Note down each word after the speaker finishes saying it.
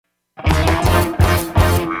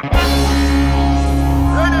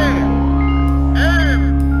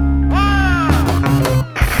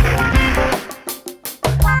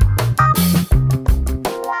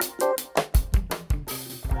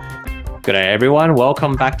G'day everyone,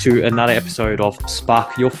 welcome back to another episode of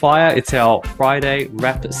Spark Your Fire. It's our Friday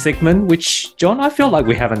wrap segment, which, John, I feel like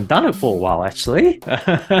we haven't done it for a while, actually.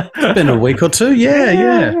 It's been a week or two,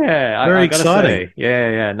 yeah. Very exciting.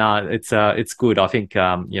 Say, no, it's good. I think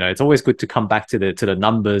it's always good to come back to the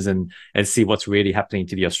numbers and see what's really happening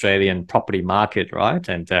to the Australian property market, right?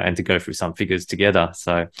 And to go through some figures together.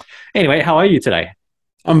 So, anyway, how are you today?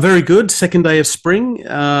 I'm very good. Second day of spring,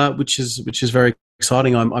 which is very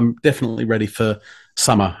exciting. I'm definitely ready for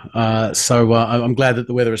summer. So I'm glad that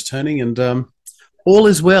the weather is turning, and all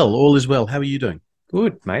is well. All is well. How are you doing?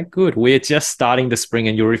 Good, mate. Good. We're just starting the spring,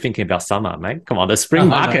 and you're already thinking about summer, mate. Come on, the spring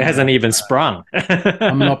market hasn't even sprung.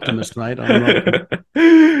 I'm an optimist, mate.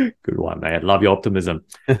 Good one, mate. Love your optimism.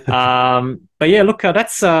 But yeah, look,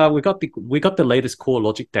 that's we got the latest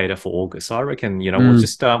CoreLogic data for August. So I reckon we'll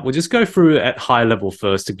just go through at high level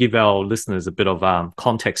first to give our listeners a bit of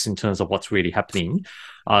context in terms of what's really happening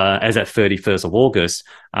as at 31st of August,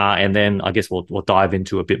 and then I guess we'll dive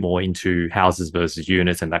into a bit more into houses versus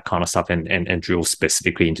units and that kind of stuff, and drill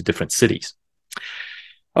specifically into different cities.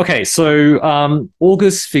 Okay, so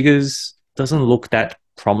August figures doesn't look that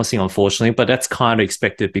promising, unfortunately, but that's kind of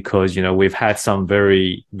expected because we've had some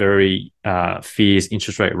very, very fierce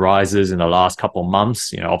interest rate rises in the last couple of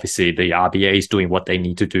months. Obviously the RBA is doing what they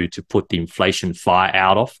need to do to put the inflation fire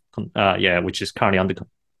out of which is currently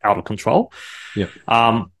out of control. Yeah.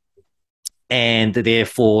 And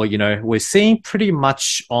therefore, we're seeing pretty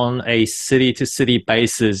much on a city-to-city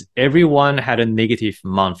basis, everyone had a negative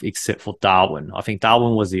month except for Darwin. I think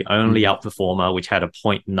Darwin was the only outperformer, which had a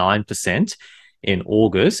 0.9% in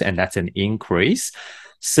August, and that's an increase.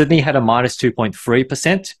 Sydney had a minus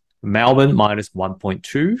 2.3%, Melbourne minus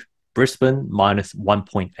 1.2%, Brisbane minus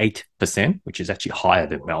 1.8%, which is actually higher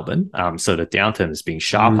than Melbourne. So the downturn is being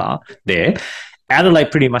sharper there.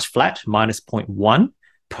 Adelaide pretty much flat, minus 0.1%.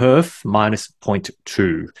 Perth minus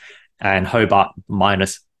 0.2%, and Hobart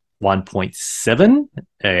minus 1.7%,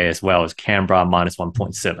 as well as Canberra minus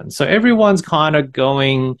 1.7%. So everyone's kind of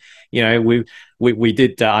going, we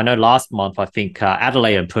did, I know last month, I think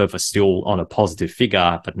Adelaide and Perth are still on a positive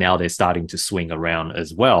figure, but now they're starting to swing around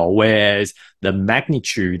as well. Whereas the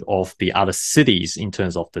magnitude of the other cities in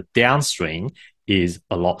terms of the downstream is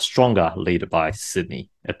a lot stronger, led by Sydney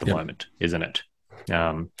at the moment, isn't it?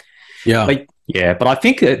 But I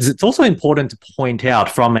think it's also important to point out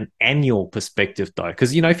from an annual perspective, though,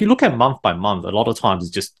 because, if you look at month by month, a lot of times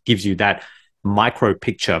it just gives you that micro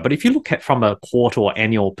picture. But if you look at from a quarter or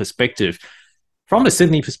annual perspective, from a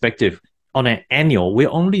Sydney perspective, on an annual, we're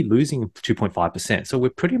only losing 2.5%. So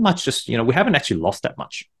we're pretty much just, we haven't actually lost that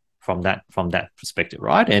much from that perspective,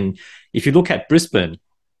 right? And if you look at Brisbane,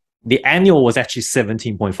 the annual was actually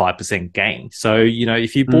 17.5% gain. So,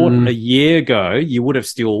 if you bought a year ago, you would have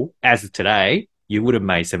still, as of today, you would have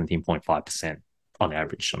made 17.5% on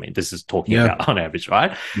average. I mean, this is talking about on average,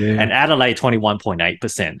 right? Yeah. And Adelaide,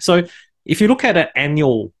 21.8%. So if you look at an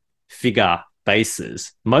annual figure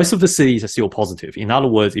basis, most of the cities are still positive. In other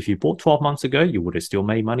words, if you bought 12 months ago, you would have still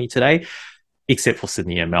made money today, except for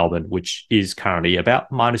Sydney and Melbourne, which is currently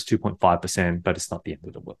about minus 2.5%, but it's not the end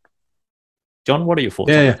of the world. John, what are your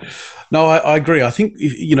thoughts on that? No, I agree. I think,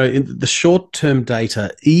 in the short-term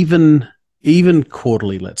data, even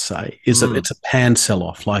quarterly, let's say, it's a pan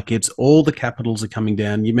sell-off. Like, it's all the capitals are coming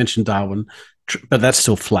down. You mentioned Darwin, but that's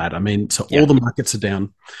still flat. I mean, so all the markets are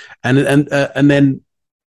down. And then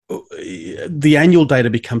the annual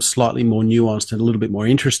data becomes slightly more nuanced and a little bit more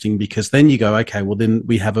interesting, because then you go, okay, well, then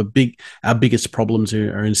we have our biggest problems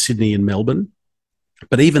are in Sydney and Melbourne.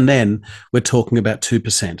 But even then, we're talking about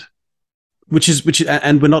 2%. Which is,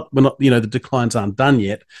 and we're not, the declines aren't done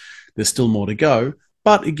yet. There's still more to go,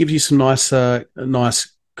 but it gives you some nice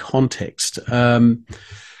context.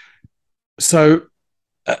 So,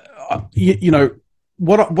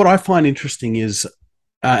 what I find interesting is,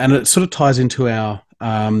 and it sort of ties into our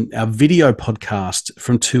video podcast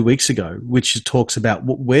from 2 weeks ago, which talks about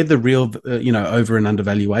where the real, over and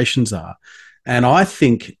undervaluations are. And I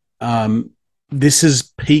think this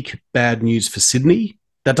is peak bad news for Sydney.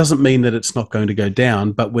 That doesn't mean that it's not going to go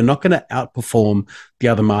down, but we're not going to outperform the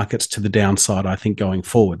other markets to the downside, I think, going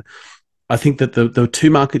forward. I think that the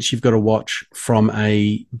two markets you've got to watch from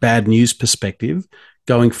a bad news perspective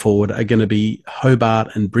going forward are going to be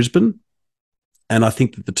Hobart and Brisbane. And I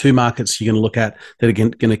think that the two markets you're going to look at that are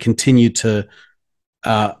going to continue to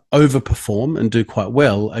overperform and do quite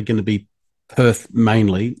well are going to be Perth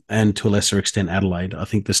mainly, and to a lesser extent Adelaide. I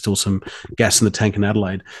think there's still some gas in the tank in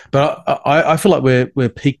Adelaide, but I feel like we're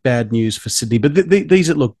peak bad news for Sydney. But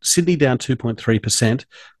Sydney down 2.3%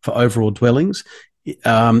 for overall dwellings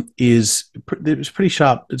is pretty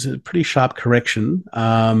sharp. It's a pretty sharp correction.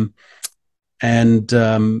 And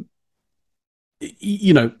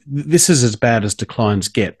this is as bad as declines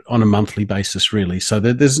get on a monthly basis, really. So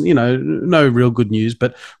there's, no real good news,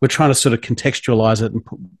 but we're trying to sort of contextualize it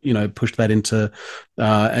and, push that into,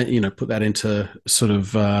 put that into sort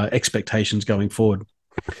of expectations going forward.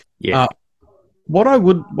 Yeah. What I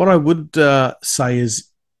would say is,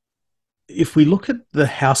 if we look at the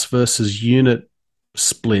house versus unit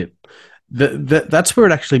split, that's where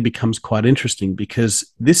it actually becomes quite interesting,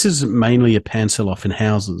 because this is mainly a pan sell-off in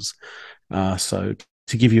houses. So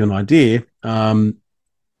to give you an idea,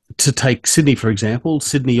 to take Sydney, for example,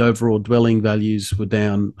 Sydney overall dwelling values were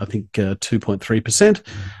down, I think, 2.3%,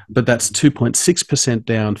 but that's 2.6%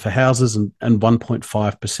 down for houses and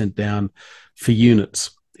 1.5% down for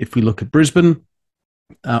units. If we look at Brisbane,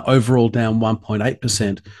 overall down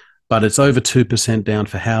 1.8%, but it's over 2% down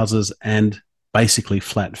for houses and basically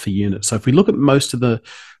flat for units. So if we look at most of the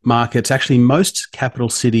markets, actually most capital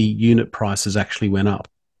city unit prices actually went up.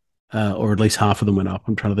 Or at least half of them went up.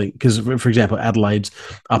 I'm trying to think, because, for example, Adelaide's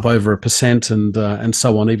up over 1% and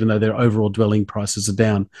so on, even though their overall dwelling prices are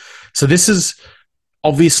down. So this is,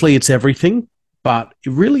 obviously it's everything, but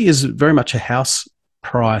it really is very much a house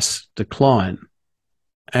price decline.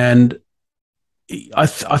 And I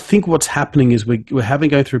think what's happening is we're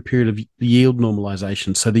going through a period of yield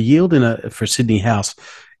normalization. So the yield for a Sydney house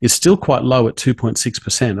is still quite low at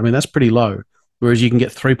 2.6%. I mean, that's pretty low, whereas you can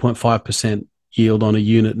get 3.5% yield on a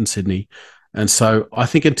unit in Sydney. And so I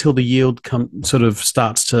think until the yield sort of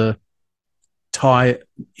starts to tie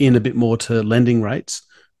in a bit more to lending rates,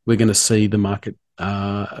 we're going to see the market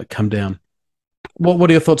come down. What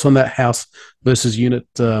are your thoughts on that house versus unit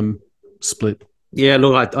split? Yeah,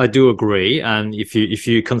 look, I do agree. And if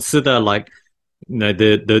you consider, like,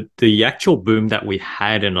 the actual boom that we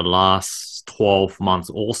had in the last 12 months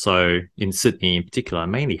also in Sydney in particular,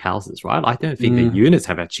 mainly houses, right? I don't think the units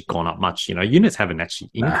have actually gone up much. Units haven't actually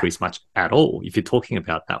increased much at all, if you're talking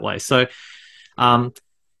about that way. So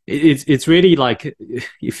it's really like,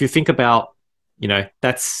 if you think about,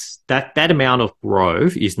 that amount of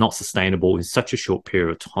growth is not sustainable in such a short period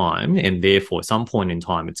of time. And therefore, at some point in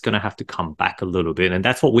time, it's going to have to come back a little bit. And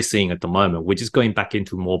that's what we're seeing at the moment. We're just going back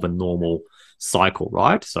into more of a normal cycle,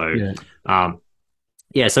 right? So,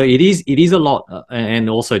 so it is a lot. And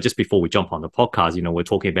also, just before we jump on the podcast, we're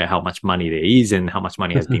talking about how much money there is and how much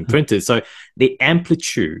money has been printed. So the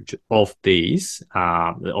amplitude of these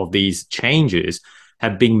changes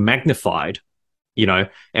have been magnified,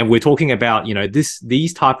 and we're talking about,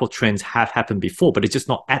 these type of trends have happened before, but it's just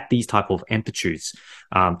not at these type of amplitudes,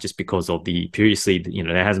 just because of previously,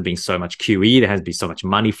 there hasn't been so much QE, there hasn't been so much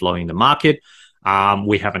money flowing in the market.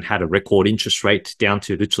 We haven't had a record interest rate down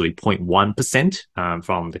to literally 0.1%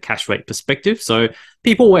 from the cash rate perspective. So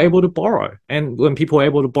people were able to borrow. And when people are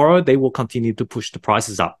able to borrow, they will continue to push the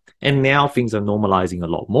prices up. And now things are normalizing a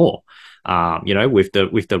lot more. With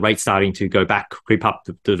the rate starting to go back, creep up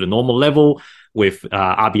to the normal level, with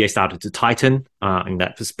RBA started to tighten in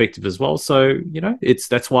that perspective as well. So,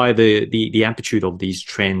 that's why the amplitude of these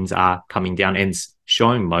trends are coming down and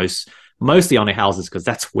showing mostly on the houses, because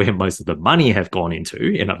that's where most of the money have gone into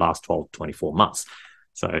in the last 12, 24 months.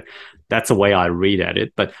 So that's the way I read at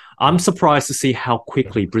it. But I'm surprised to see how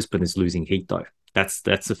quickly Brisbane is losing heat, though. That's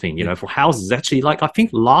the thing, for houses, actually, like, I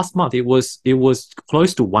think last month it was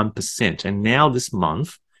close to 1%. And now this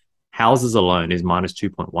month, houses alone is minus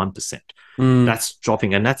 2.1%. That's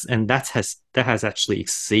dropping. And that has actually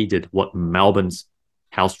exceeded what Melbourne's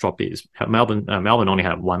house drop is. Melbourne only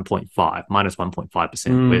had minus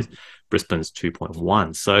 1.5%, whereas Brisbane's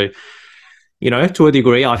 2.1. So, to a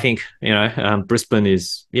degree, I think, Brisbane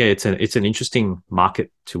is, it's an interesting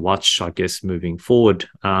market to watch, I guess, moving forward,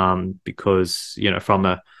 because, from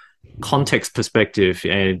a context perspective,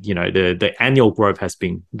 and, the annual growth has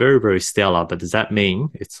been very, very stellar, but does that mean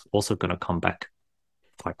it's also going to come back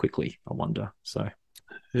quite quickly? I wonder. So.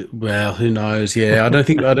 Well, who knows? Yeah, I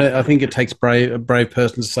think it takes a brave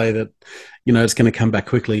person to say that, it's going to come back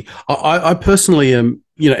quickly. I personally am,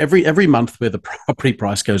 every month where the property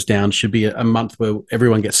price goes down should be a month where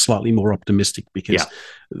everyone gets slightly more optimistic, because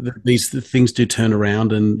these things do turn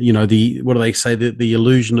around, and what do they say? The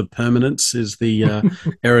illusion of permanence is the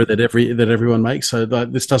error that everyone makes. So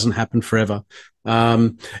this doesn't happen forever.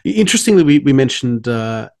 Interestingly, we mentioned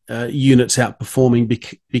units outperforming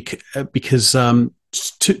because.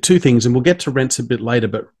 Two things, and we'll get to rents a bit later,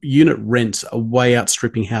 but unit rents are way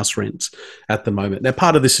outstripping house rents at the moment. Now,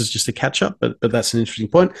 part of this is just a catch-up, but that's an interesting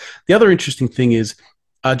point. The other interesting thing is,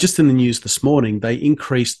 just in the news this morning, they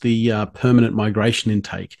increased the permanent migration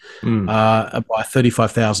intake by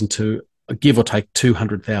 35,000 to give or take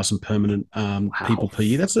 200,000 permanent people per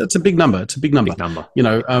year. That's a big number. It's a big number. Big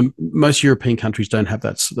number. Most European countries don't have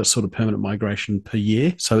that sort of permanent migration per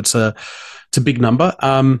year, so it's a big number.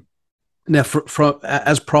 Now,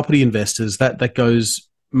 as property investors, that goes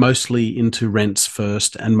mostly into rents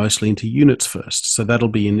first and mostly into units first. So that'll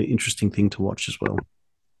be an interesting thing to watch as well.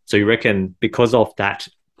 So you reckon because of that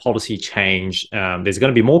policy change, there's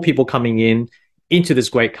going to be more people coming into this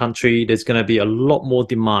great country. There's going to be a lot more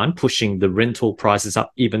demand pushing the rental prices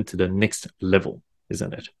up even to the next level,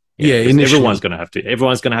 isn't it? Yeah, everyone's going to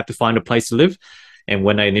have to find a place to live. And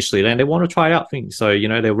when they initially land, they want to try out things. So,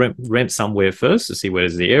 they'll rent somewhere first to see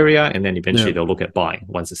where's the area, and then eventually they'll look at buying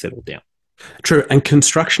once it's settled down. True. And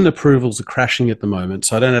construction approvals are crashing at the moment.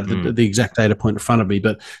 So I don't have the exact data point in front of me,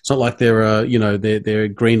 but it's not like they're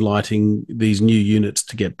green lighting these new units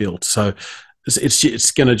to get built. So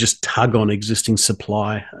it's going to just tug on existing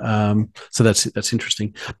supply. So that's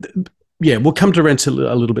interesting. Yeah, we'll come to rents a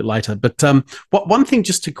little bit later. But one thing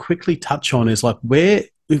just to quickly touch on is like where,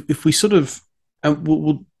 if we sort of, and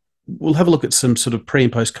we'll have a look at some sort of pre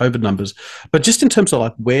and post COVID numbers, but just in terms of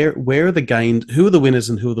like where are the gains, who are the winners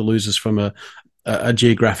and who are the losers from a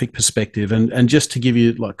geographic perspective, and just to give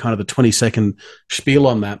you like kind of a 20-second spiel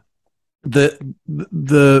on that,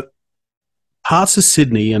 the parts of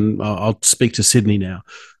Sydney, and I'll speak to Sydney now,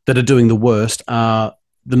 that are doing the worst are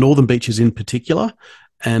the northern beaches in particular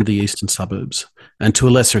and the eastern suburbs, and to a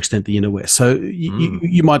lesser extent the inner west. So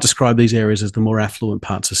you might describe these areas as the more affluent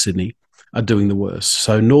parts of Sydney are doing the worst.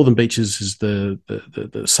 So northern beaches is the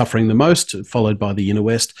suffering the most, followed by the inner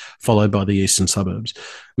west, followed by the eastern suburbs,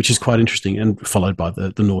 which is quite interesting, and followed by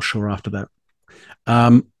the North Shore after that.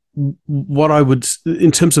 What I would,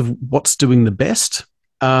 in terms of what's doing the best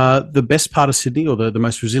part of Sydney, or the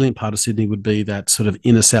most resilient part of Sydney, would be that sort of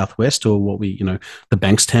inner southwest, or what we, the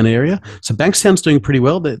Bankstown area. So Bankstown's doing pretty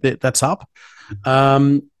well. That's up.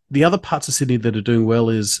 The other parts of Sydney that are doing well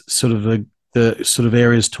is sort of the sort of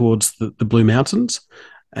areas towards the Blue Mountains,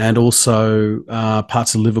 and also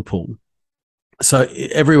parts of Liverpool. So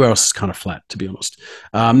everywhere else is kind of flat, to be honest.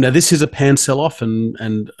 Now, this is a pan sell-off,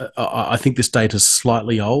 and I think this data is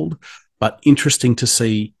slightly old, but interesting to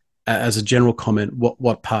see as a general comment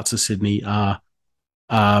what parts of Sydney are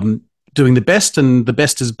doing the best, and the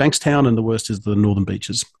best is Bankstown, and the worst is the northern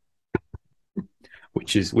beaches.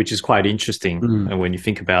 Which is quite interesting when you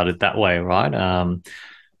think about it that way, right?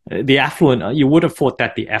 The affluent, you would have thought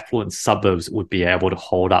that the affluent suburbs would be able to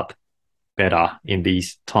hold up better in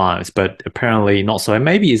these times, but apparently not so. And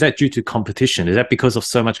maybe is that due to competition? Is that because of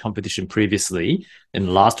so much competition previously in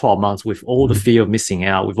the last 12 months, with all the fear of missing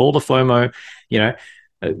out, with all the FOMO,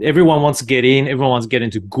 everyone wants to get in, everyone wants to get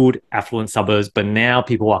into good affluent suburbs, but now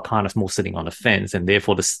people are kind of more sitting on the fence, and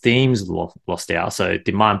therefore the steam's lost out. So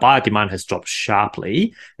buyer demand has dropped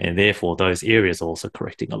sharply, and therefore those areas are also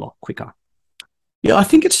correcting a lot quicker. Yeah, I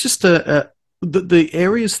think it's just the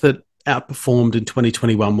areas that outperformed in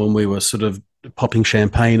 2021, when we were sort of popping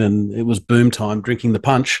champagne and it was boom time, drinking the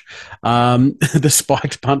punch, the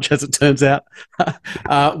spiked punch, as it turns out,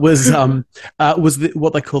 was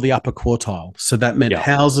what they call the upper quartile. So that meant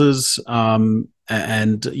houses and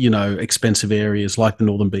expensive areas like the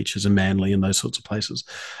northern beaches and Manly and those sorts of places.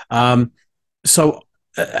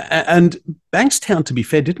 And Bankstown, to be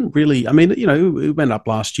fair, didn't really, it went up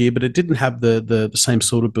last year, but it didn't have the same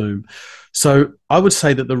sort of boom. So I would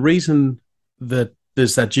say that the reason that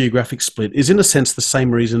there's that geographic split is, in a sense, the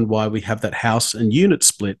same reason why we have that house and unit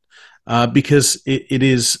split, because it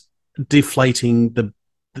is deflating the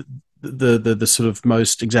sort of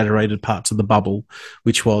most exaggerated parts of the bubble,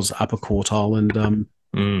 which was upper quartile, and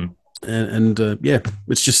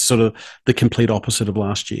it's just sort of the complete opposite of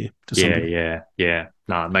last year. Yeah.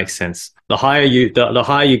 No, it makes sense. The higher you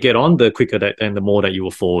get on, the quicker and the more that you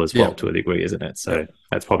will fall as well, to a degree, isn't it? So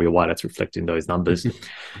that's probably why that's reflecting those numbers.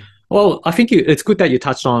 Well, I think it's good that you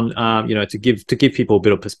touched on, to give people a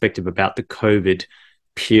bit of perspective about the COVID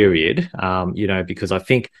period, because I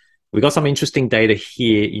think we got some interesting data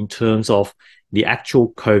here in terms of the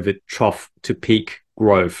actual COVID trough to peak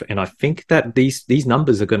growth, and I think that these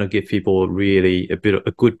numbers are going to give people really a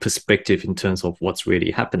good perspective in terms of what's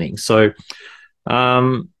really happening. So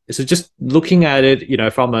just looking at it,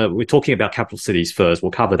 we're talking about capital cities first.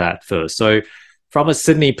 We'll cover that first. So from a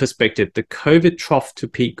Sydney perspective, the COVID trough to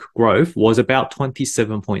peak growth was about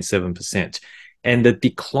 27.7%, and the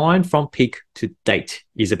decline from peak to date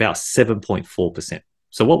is about 7.4%.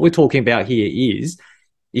 So what we're talking about here is,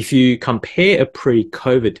 if you compare a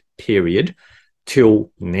pre-COVID period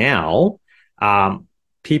till now,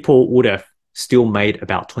 people would have still made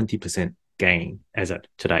about 20% gain as of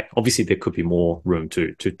today. Obviously, there could be more room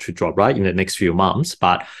to drop, right, in the next few months.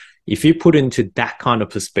 But if you put into that kind of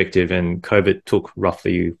perspective, and COVID took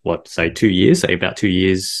roughly, say 2 years, say about 2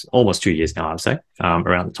 years, almost 2 years now, I'd say,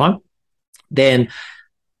 around the time, then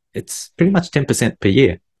it's pretty much 10% per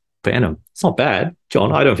year per annum. It's not bad,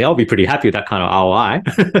 John. I don't think I'll be pretty happy with that kind of ROI.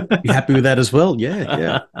 Be happy with that as well.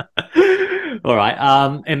 Yeah. All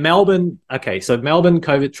right. In Melbourne, okay, so Melbourne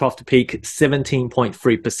COVID trough to peak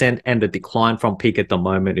 17.3%, and the decline from peak at the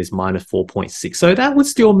moment is minus 4.6. So that would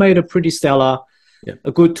still made a pretty stellar,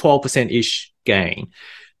 a good 12%-ish gain.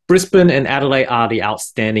 Brisbane and Adelaide are the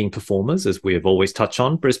outstanding performers, as we have always touched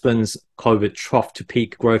on. Brisbane's COVID trough to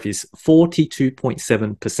peak growth is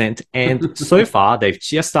 42.7%. And so far, they've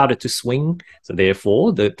just started to swing. So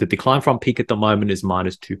therefore, the decline from peak at the moment is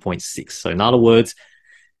minus 2.6. So in other words,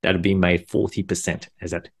 that have been made 40%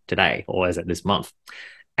 as at today or as at this month.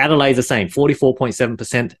 Adelaide's the same,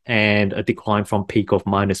 44.7%, and a decline from peak of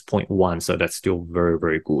minus 0.1. So that's still very,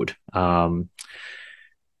 very good.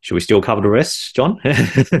 Should we still cover the rest, John?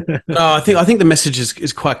 No, I think the message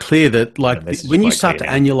is quite clear that when you start to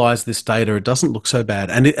annualize this data, it doesn't look so bad.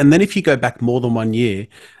 And then if you go back more than 1 year,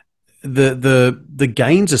 the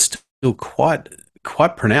gains are still quite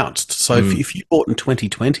pronounced. So if you bought in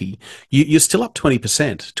 2020, you're still up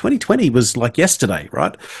 20%. 2020 was like yesterday,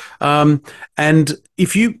 right? And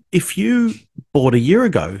if you bought a year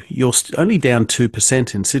ago, you're only down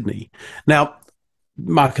 2% in Sydney. Now,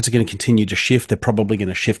 markets are going to continue to shift. They're probably going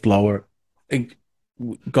to shift lower.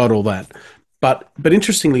 Got all that. But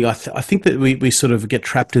interestingly, I think that we sort of get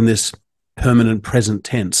trapped in this permanent present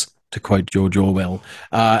tense, to quote George Orwell.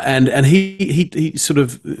 And he sort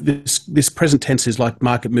of, this present tense is like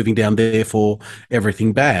market moving down, therefore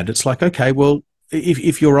everything bad. It's like, okay, well,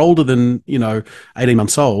 if you're older than 18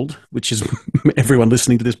 months old, which is everyone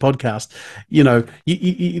listening to this podcast,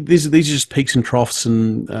 these are just peaks and troughs,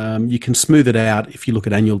 and you can smooth it out if you look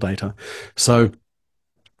at annual data. So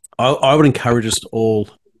I would encourage us to all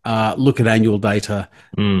look at annual data,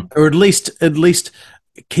 or at least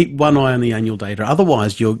keep one eye on the annual data.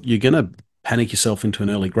 Otherwise, you're going to panic yourself into an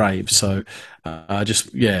early grave. So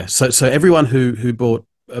So everyone who bought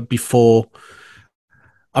before.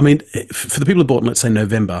 I mean, for the people who bought in, let's say,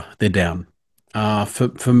 November, they're down.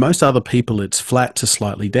 For most other people, it's flat to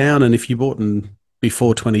slightly down. And if you bought in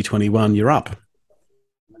before 2021, you're up.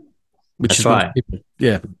 Which is right.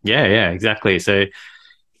 Yeah, exactly. So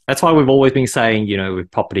that's why we've always been saying, with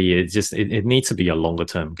property, it needs to be a longer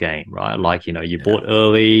term game, right? Like, you bought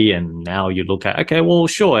early and now you look at, okay, well,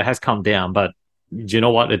 sure, it has come down, but do you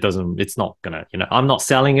know what? It's not going to, I'm not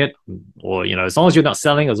selling it, or, as long as you're not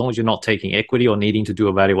selling, as long as you're not taking equity or needing to do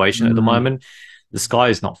a valuation at the moment, the sky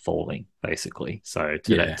is not falling, basically. So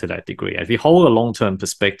to that degree, if you hold a long-term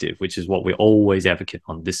perspective, which is what we always advocate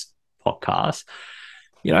on this podcast,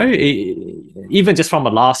 even just from a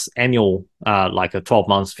last annual, like a 12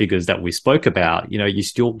 months figures that we spoke about, you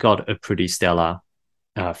still got a pretty stellar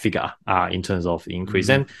figure in terms of increase.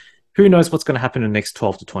 And who knows what's going to happen in the next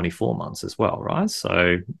 12 to 24 months as well, right?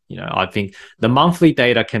 So, I think the monthly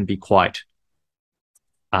data can be quite,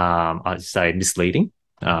 I'd say, misleading,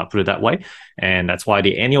 put it that way. And that's why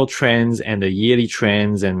the annual trends and the yearly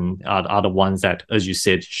trends and are the ones that, as you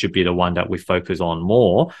said, should be the one that we focus on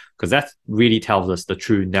more, because that really tells us the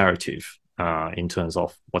true narrative in terms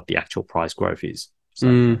of what the actual price growth is.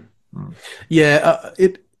 So,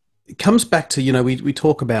 it comes back to, we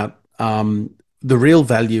talk about the real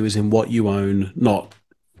value is in what you own, not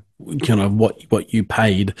what you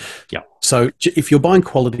paid. Yeah. So if you're buying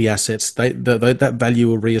quality assets, that value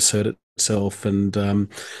will reassert itself, and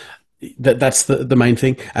that's the main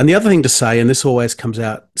thing. And the other thing to say, and this always comes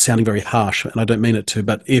out sounding very harsh, and I don't mean it to,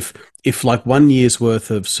 but if like 1 year's worth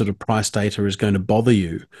of sort of price data is going to bother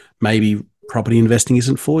you, maybe property investing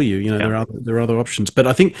isn't for you. There are other options. But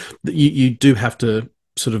I think that you do have to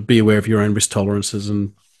sort of be aware of your own risk tolerances,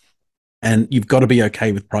 and you've got to be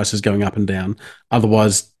okay with prices going up and down.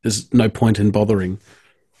 Otherwise, there's no point in bothering.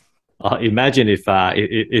 Imagine if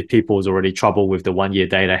people was already trouble with the 1 year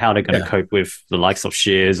data, how they're going to cope with the likes of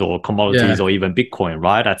shares or commodities or even Bitcoin,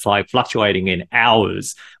 right? That's like fluctuating in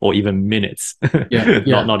hours or even minutes.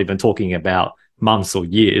 Not even talking about months or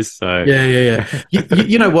years. So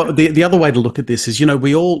you know what, the other way to look at this is,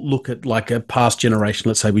 we all look at like a past generation.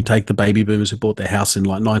 Let's say we take the baby boomers who bought their house in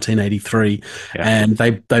like 1983 and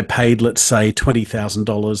they paid, let's say,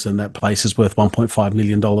 $20,000, and that place is worth $1.5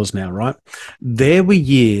 million now, right? There were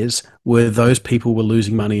years where those people were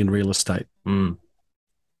losing money in real estate.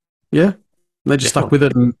 They just stuck with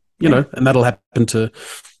it, and and that'll happen to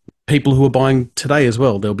people who are buying today as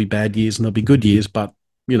well. There'll be bad years and there'll be good years, but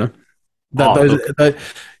those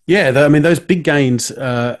big gains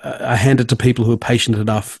are handed to people who are patient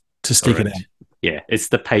enough to stick it out. Yeah, it's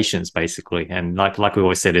the patience basically, and like we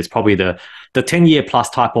always said, it's probably the 10-year plus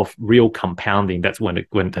type of real compounding. That's when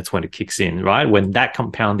it kicks in, right? When that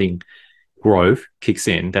compounding growth kicks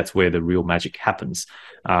in, that's where the real magic happens.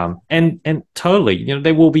 And totally,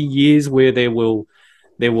 there will be years where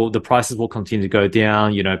the prices will continue to go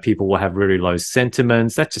down. People will have really low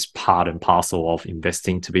sentiments. That's just part and parcel of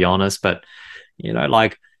investing, to be honest. But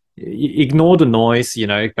like, ignore the noise.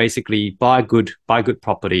 Basically buy good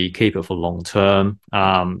property, keep it for long term.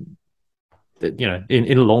 In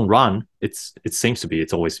the long run, it seems to be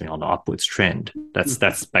it's always been on the upwards trend.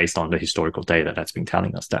 That's based on the historical data that's been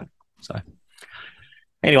telling us that. So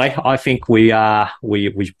anyway, I think we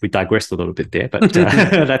digressed a little bit there, but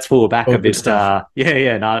let's pull back a bit. No,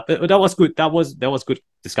 that was good. That was good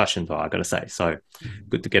discussion, though, I got to say. So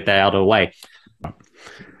good to get that out of the way.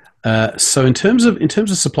 So in terms of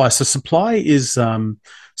supply, so supply is down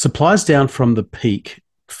from the peak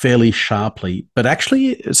fairly sharply, but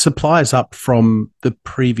actually supply is up from the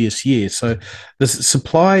previous year. So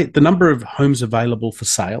the number of homes available for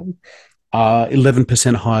sale are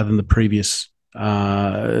 11% higher than the previous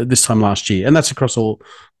this time last year, and that's across all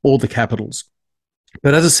the capitals.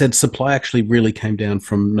 But as I said, supply actually really came down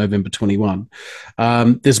from November 21.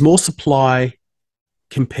 There's more supply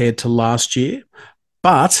compared to last year,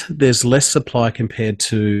 but there's less supply compared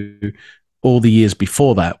to all the years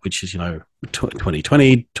before that, which is 2020,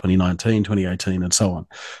 2019, 2018, and so on.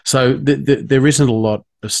 So there isn't a lot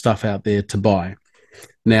of stuff out there to buy.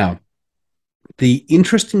 Now, the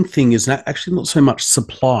interesting thing is actually not so much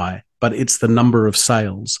supply, but it's the number of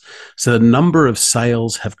sales. So the number of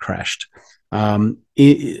sales have crashed.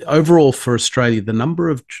 Overall for Australia, the number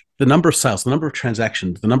of sales, the number of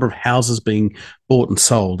transactions, the number of houses being bought and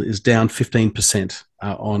sold is down 15%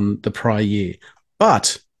 on the prior year.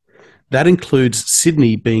 But that includes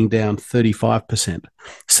Sydney being down 35%.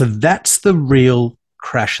 So that's the real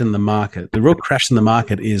crash in the market. The real crash in the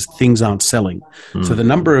market is things aren't selling. So the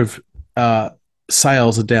number of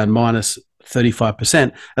sales are down minus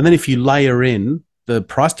 35%. And then if you layer in the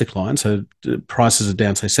price decline, so prices are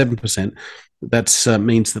down, say, 7%, that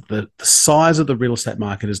means that the size of the real estate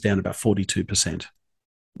market is down about 42%.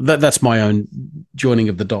 That's my own joining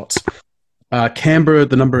of the dots. Canberra,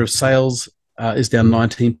 the number of sales is down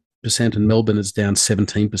 19%, and Melbourne is down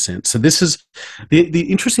 17%. So this is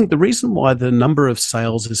the reason why the number of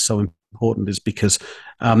sales is so important is because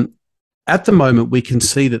at the moment we can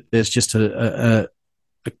see that there's just a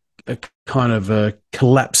kind of a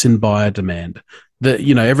collapse in buyer demand. That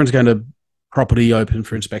everyone's going to property open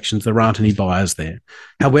for inspections. There aren't any buyers there.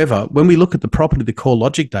 However, when we look at the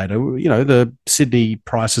CoreLogic data, the Sydney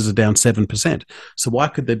prices are down 7%. So why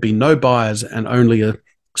could there be no buyers and only a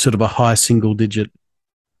sort of a high single-digit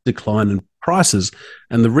decline in prices?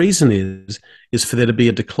 And the reason is for there to be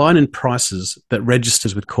a decline in prices that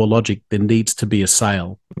registers with CoreLogic, there needs to be a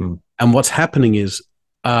sale. And what's happening is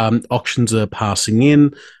auctions are passing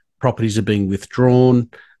in, properties are being withdrawn,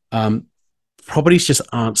 properties just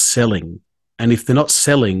aren't selling. And if they're not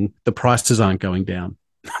selling, the prices aren't going down.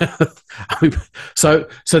 So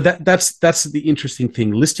that's the interesting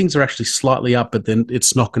thing. Listings are actually slightly up, but then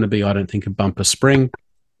it's not going to be, I don't think, a bumper spring.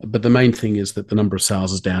 But the main thing is that the number of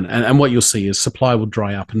sales is down. And what you'll see is supply will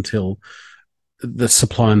dry up until the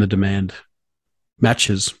supply and the demand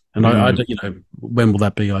matches. And I don't, when will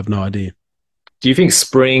that be? I have no idea. Do you think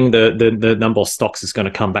spring, the number of stocks is going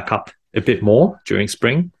to come back up a bit more during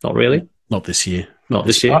spring? Not really? Not this year. Not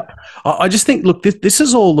this year. I just think, look, this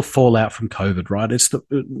is all the fallout from COVID, right? It's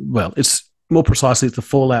more precisely, it's the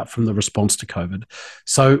fallout from the response to COVID.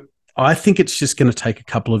 So I think it's just going to take a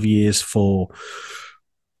couple of years for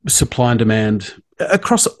supply and demand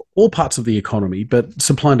across all parts of the economy, but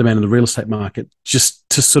supply and demand in the real estate market just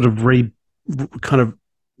to sort of kind of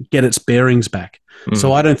get its bearings back.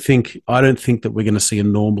 So I don't think that we're going to see a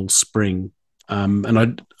normal spring.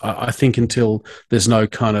 And I think until there's no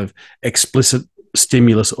kind of explicit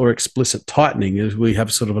stimulus or explicit tightening, as we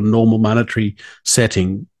have sort of a normal monetary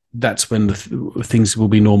setting, that's when things will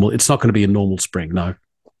be normal. It's not going to be a normal spring, no.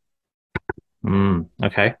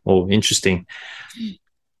 Okay. Well, interesting.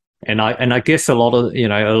 And I guess a lot of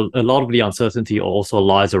the uncertainty also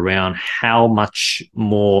lies around how much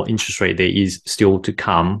more interest rate there is still to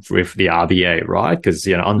come with the RBA, right? Because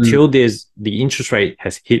until the interest rate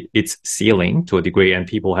has hit its ceiling to a degree, and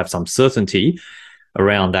people have some certainty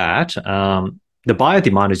around that, the buyer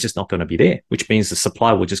demand is just not going to be there, which means the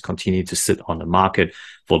supply will just continue to sit on the market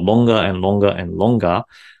for longer and longer and longer.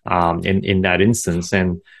 In that instance,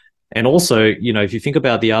 and also, if you think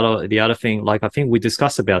about the other thing, like I think we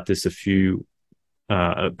discussed about this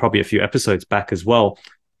probably a few episodes back as well.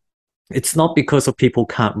 it's not because of people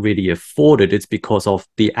can't really afford it. It's because of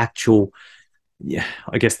the actual, yeah,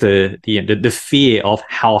 I guess the fear of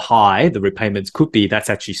how high the repayments could be. That's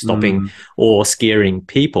actually stopping or scaring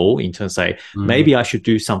people into say, maybe I should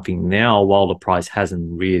do something now while the price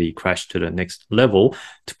hasn't really crashed to the next level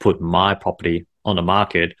to put my property on the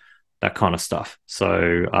market, that kind of stuff.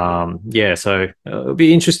 So so it'll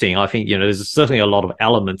be interesting. I think, there's certainly a lot of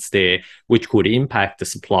elements there which could impact the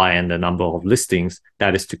supply and the number of listings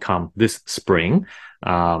that is to come this spring.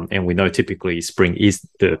 And we know typically spring is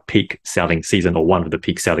the peak selling season, or one of the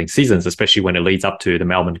peak selling seasons, especially when it leads up to the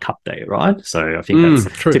Melbourne Cup Day, right? So I think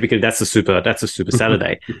that's true. Typically that's a super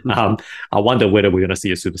Saturday. I wonder whether we're going to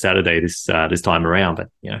see a Super Saturday this time around, but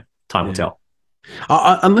time will tell.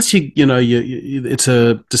 Unless it's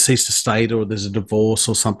a deceased estate or there's a divorce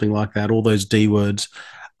or something like that, all those D words.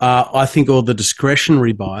 I think all the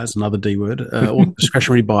discretionary buyers, another D word, all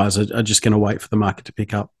discretionary buyers are just going to wait for the market to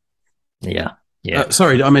pick up. Yeah.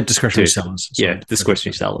 Sorry, I meant discretionary sellers. Sorry,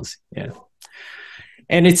 discretionary sellers. Yeah.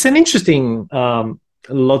 And it's an interesting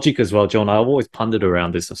logic as well, John. I've always pondered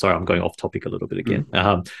around this. Sorry, I'm going off topic a little bit again.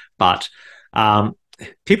 But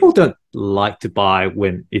people don't like to buy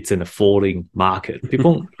when it's in a falling market.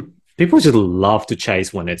 People just love to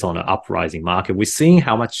chase when it's on an uprising market. We're seeing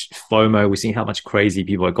how much FOMO, we're seeing how much crazy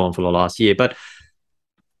people are gone for the last year. But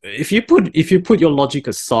if you put your logic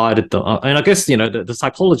aside, and I guess the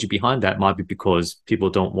psychology behind that might be because people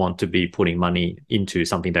don't want to be putting money into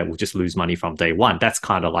something that will just lose money from day one. That's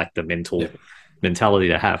kind of like the mentality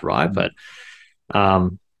to have, right?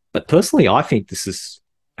 But personally, I think this is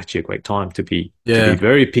actually a great time to be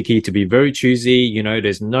very picky, to be very choosy.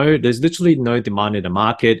 There's literally no demand in the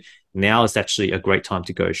market. Now is actually a great time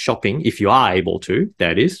to go shopping if you are able to.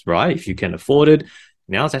 That is right, if you can afford it.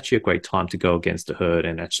 Now is actually a great time to go against the herd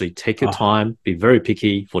and actually take your time, be very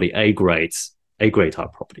picky for the A-grade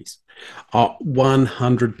type properties.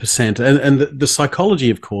 100%. And the psychology,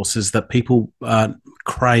 of course, is that people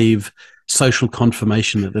crave social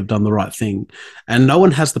confirmation that they've done the right thing. And no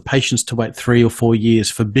one has the patience to wait 3 or 4 years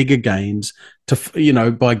for bigger gains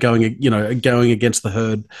by going against the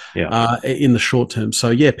herd in the short term.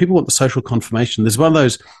 So, people want the social confirmation. There's one of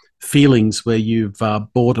those feelings where you've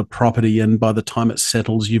bought a property and by the time it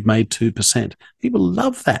settles, you've made 2%. People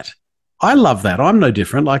love that. I love that. I'm no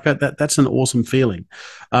different. Like that's an awesome feeling.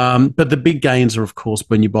 But the big gains are, of course,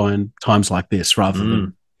 when you buy in times like this rather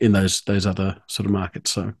than in those other sort of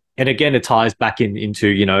markets. So. And again, it ties back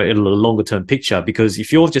into, a longer term picture, because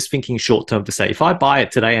if you're just thinking short term to say, if I buy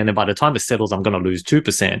it today and then by the time it settles, I'm going to lose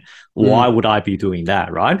 2%, why would I be doing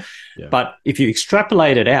that, right? Yeah. But if you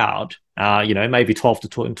extrapolate it out, maybe 12 to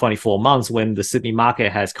 24 months when the Sydney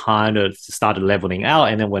market has kind of started leveling out,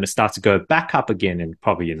 and then when it starts to go back up again, and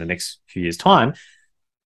probably in the next few years' time,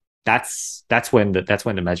 that's when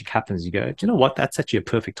the magic happens. You go, do you know what? That's actually a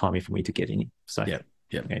perfect timing for me to get in. So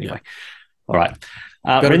anyway. All right.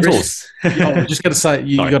 Rentals. I was just going to say,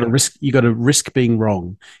 you got to risk being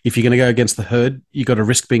wrong. If you're going to go against the herd, you got to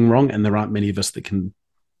risk being wrong, and there aren't many of us that can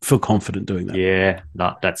feel confident doing that. Yeah,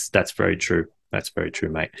 no, that's very true. That's very true,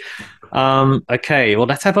 mate. Okay, well,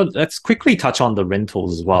 let's quickly touch on the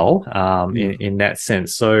rentals as well. In that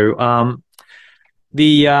sense, so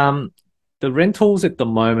the rentals at the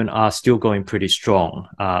moment are still going pretty strong,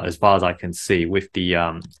 as far as I can see with the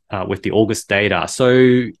August data.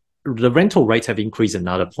 So the rental rates have increased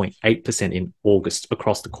another 0.8% in August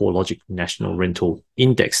across the CoreLogic National Rental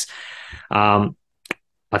Index. I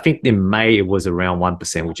think in May it was around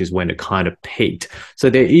 1%, which is when it kind of peaked.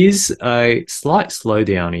 So there is a slight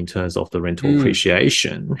slowdown in terms of the rental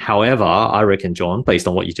appreciation. However, I reckon, John, based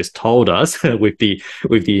on what you just told us with the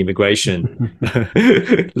immigration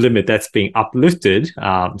limit that's being uplifted,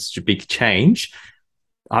 it's a big change.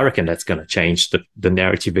 I reckon that's going to change the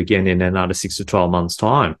narrative again in another 6 to 12 months'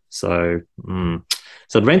 time. So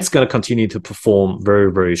the rent's going to continue to perform very,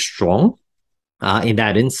 very strong in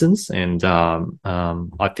that instance. And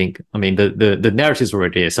I think, the narrative's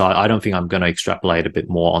already there, so I don't think I'm going to extrapolate a bit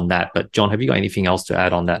more on that. But John, have you got anything else to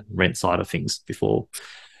add on that rent side of things before?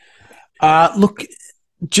 Look,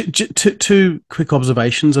 two quick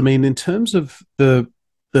observations. In terms of the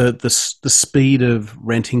speed of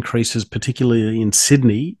rent increases, particularly in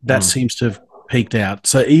Sydney, that seems to have peaked out.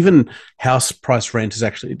 So even house price rent is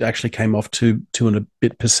actually came off 2 and a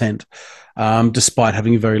bit percent, despite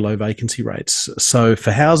having very low vacancy rates. So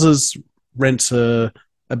for houses, rents are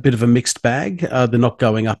a bit of a mixed bag. They're not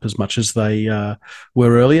going up as much as they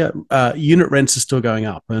were earlier. Unit rents are still going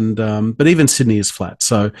up, but even Sydney is flat.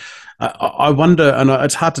 So I wonder, and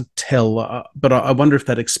it's hard to tell, but I wonder if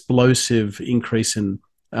that explosive increase in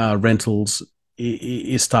rentals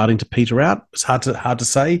is starting to peter out. It's hard to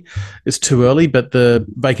say. It's too early, but the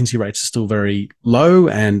vacancy rates are still very low.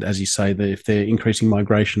 And as you say, if they're increasing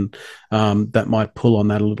migration, that might pull on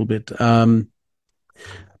that a little bit.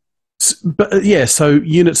 But yeah, so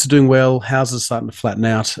units are doing well. Houses are starting to flatten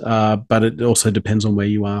out, but it also depends on where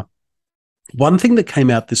you are. One thing that came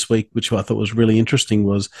out this week, which I thought was really interesting,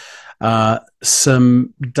 was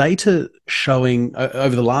some data showing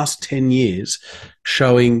over the last 10 years,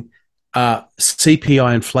 showing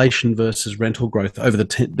CPI inflation versus rental growth over the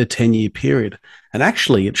 10-year period. And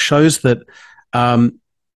actually, it shows that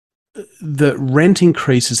the rent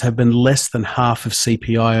increases have been less than half of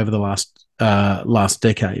CPI over the last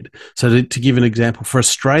decade. So to give an example, for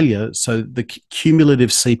Australia, so the cumulative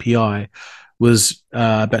CPI was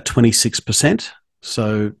about 26%.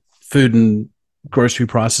 So food and grocery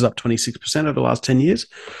prices up 26% over the last 10 years.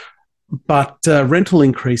 But rental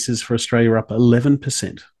increases for Australia are up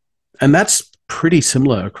 11%. And that's pretty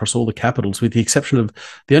similar across all the capitals, with the exception of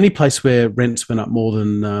the only place where rents went up more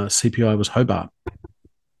than CPI was Hobart.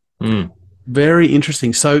 Very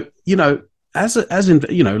interesting. So, as in,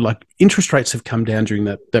 like interest rates have come down during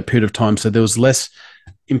that period of time. So there was less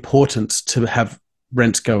importance to have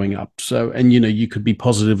rents going up. So, and you could be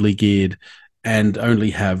positively geared and only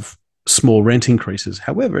have small rent increases.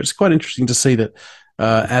 However, it's quite interesting to see that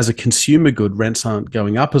as a consumer good, rents aren't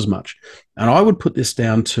going up as much. And I would put this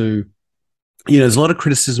down to, there's a lot of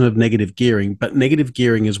criticism of negative gearing, but negative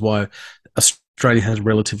gearing is why Australia has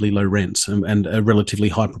relatively low rents and a relatively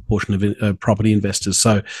high proportion of property investors.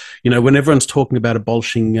 So, when everyone's talking about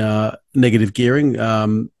abolishing negative gearing,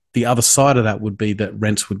 the other side of that would be that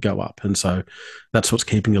rents would go up. And so that's what's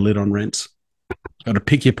keeping a lid on rents. Got to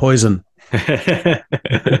pick your poison.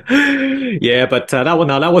 Yeah, but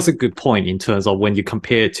that was a good point in terms of when you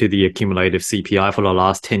compare it to the accumulative CPI for the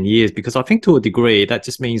last 10 years, because I think to a degree that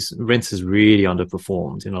just means rents has really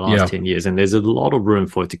underperformed in the last 10 years, and there's a lot of room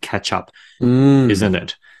for it to catch up, isn't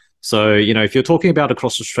it? So, if you're talking about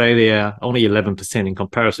across Australia, only 11% in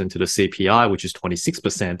comparison to the CPI, which is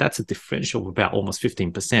 26%, that's a differential of about almost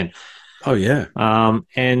 15%. Oh, yeah.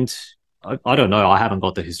 And I don't know, I haven't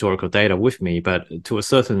got the historical data with me, but to a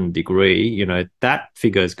certain degree, that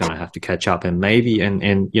figure is going to have to catch up, and maybe, I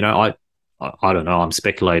don't know, I'm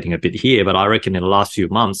speculating a bit here, but I reckon in the last few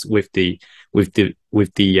months with the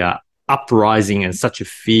uprising and such a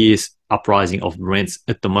fierce uprising of rents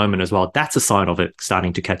at the moment as well, that's a sign of it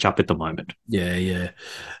starting to catch up at the moment. Yeah.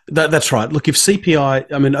 That's right. Look, if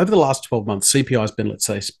CPI, over the last 12 months, CPI has been, let's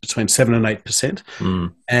say, between 7 and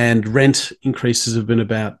 8%, and rent increases have been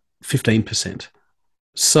about 15%.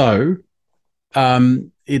 So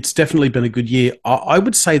it's definitely been a good year. I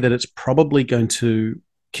would say that it's probably going to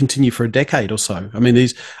continue for a decade or so. I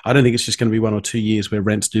don't think it's just going to be 1 or 2 years where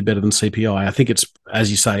rents do better than CPI. I think it's,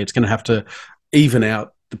 as you say, it's going to have to even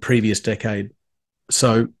out the previous decade.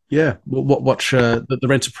 So yeah, watch. The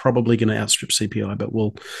rents are probably going to outstrip CPI, but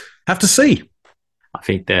we'll have to see. I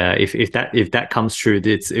think that if that comes true,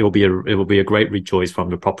 it will be a great rejoice from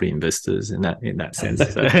the property investors in that sense,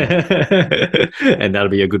 and that'll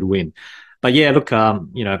be a good win. But yeah, look,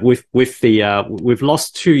 we've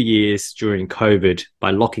lost 2 years during COVID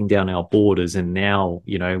by locking down our borders, and now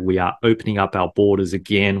we are opening up our borders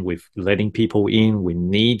again with letting people in. We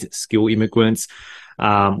need skilled immigrants.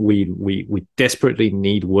 We desperately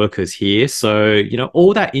need workers here. So,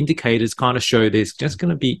 all that indicators kind of show there's just going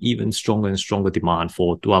to be even stronger and stronger demand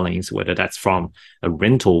for dwellings, whether that's from a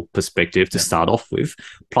rental perspective to start off with,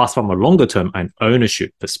 plus from a longer term and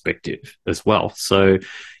ownership perspective as well. So,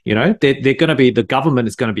 they're going to be, the government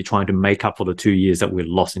is going to be trying to make up for the 2 years that we're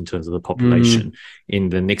lost in terms of the population in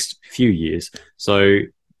the next few years. So,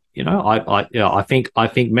 I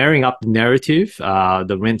think marrying up the narrative,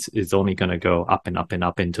 the rent is only going to go up and up and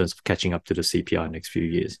up in terms of catching up to the CPI in the next few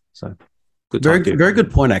years. So, very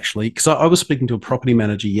good point, actually, because I was speaking to a property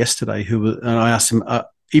manager yesterday and I asked him,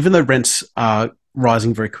 even though rents are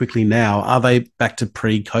rising very quickly now, are they back to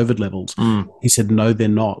pre-COVID levels? He said, no, they're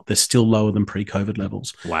not. They're still lower than pre-COVID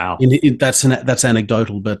levels. Wow, that's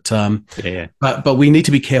anecdotal, but but we need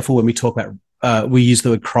to be careful when we talk about. We use the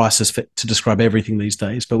word crisis to describe everything these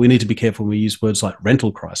days, but we need to be careful when we use words like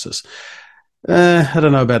rental crisis. I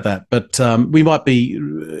don't know about that, but we might be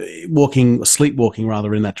sleepwalking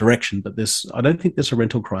rather in that direction. But I don't think there's a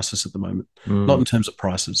rental crisis at the moment, not in terms of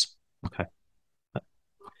prices. Okay.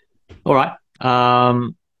 All right.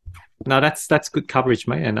 No, that's good coverage,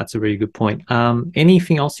 mate, and that's a really good point.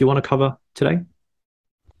 Anything else you want to cover today?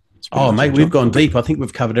 Oh, mate, we've gone deep. I think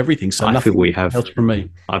we've covered everything. So nothing else from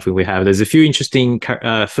me. I think we have. There's a few interesting,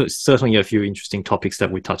 certainly a few interesting topics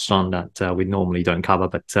that we touched on that we normally don't cover.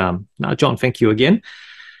 But no, John, thank you again.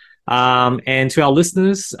 And to our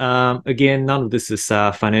listeners, again, none of this is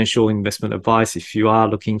financial investment advice. If you are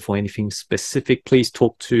looking for anything specific, please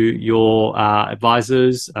talk to your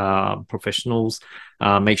advisors, professionals.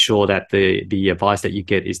 Make sure that the advice that you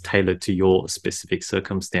get is tailored to your specific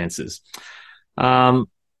circumstances. And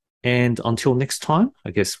until next time,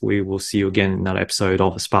 I guess we will see you again in another episode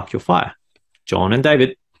of Spark Your Fire. John and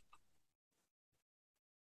David.